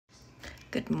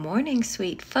Good morning,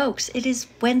 sweet folks. It is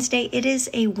Wednesday. It is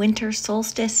a winter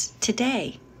solstice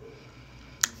today.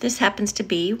 This happens to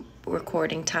be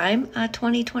recording time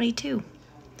 2022.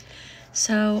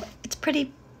 So it's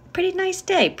pretty nice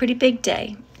day, pretty big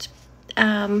day.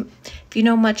 If you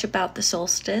know much about the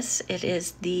solstice, it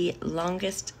is the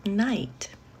longest night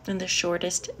and the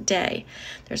shortest day.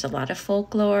 There's a lot of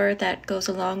folklore that goes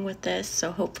along with this,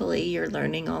 so hopefully you're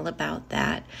learning all about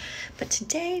that. But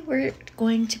today we're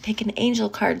going to pick an angel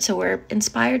card, so we're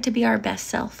inspired to be our best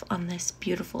self on this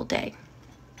beautiful day.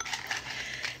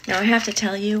 Now I have to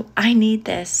tell you, I need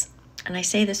this, and I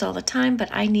say this all the time, but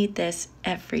I need this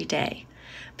every day.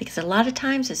 Because a lot of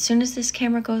times, as soon as this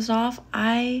camera goes off,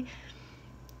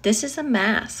 this is a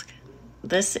mask.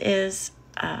 This is,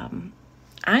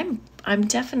 I'm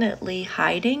definitely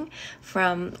hiding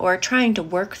from or trying to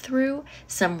work through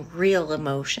some real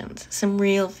emotions, some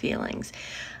real feelings.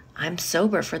 I'm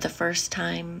sober for the first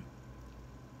time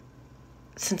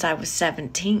since I was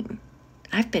 17.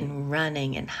 I've been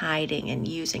running and hiding and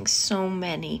using so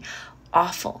many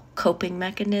awful coping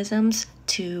mechanisms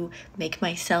to make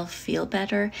myself feel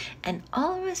better. And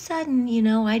all of a sudden,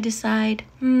 I decide,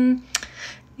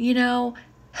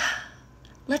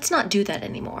 let's not do that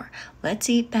anymore. Let's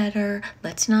eat better.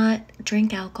 Let's not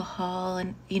drink alcohol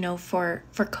and, for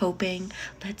coping.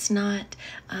 Let's not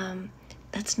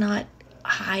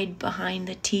hide behind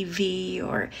the TV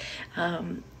or,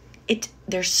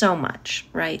 there's so much,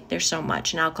 right? There's so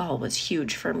much. And alcohol was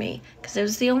huge for me because it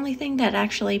was the only thing that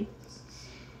actually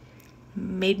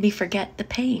made me forget the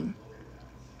pain.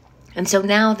 And so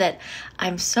now that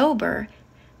I'm sober,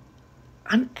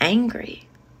 I'm angry.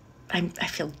 I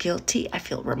feel guilty, I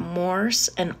feel remorse,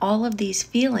 and all of these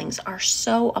feelings are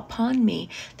so upon me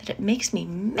that it makes me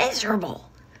miserable.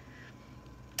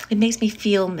 It makes me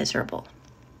feel miserable.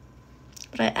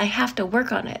 But I have to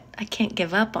work on it. I can't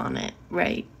give up on it,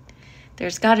 right?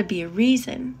 There's got to be a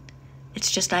reason. It's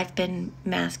just I've been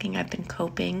masking, I've been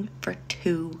coping for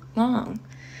too long.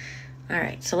 All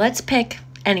right, so let's pick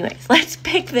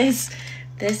this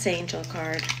angel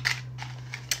card.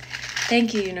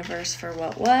 Thank you, universe, for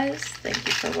what was. Thank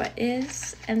you for what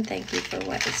is. And thank you for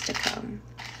what is to come.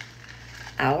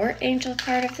 Our angel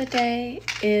card of the day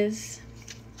is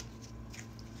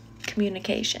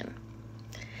communication.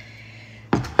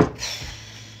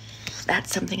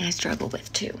 That's something I struggle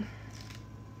with too.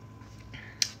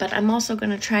 But I'm also going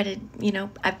to try to,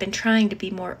 I've been trying to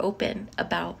be more open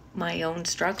about my own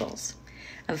struggles.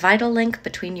 A vital link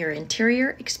between your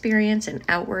interior experience and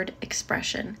outward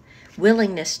expression.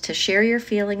 Willingness to share your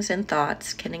feelings and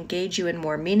thoughts can engage you in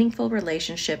more meaningful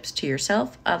relationships to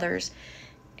yourself, others,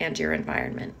 and your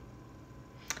environment.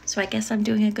 So I guess I'm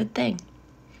doing a good thing.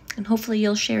 And hopefully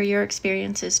you'll share your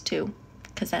experiences too,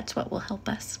 because that's what will help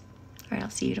us. All right, I'll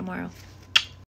see you tomorrow.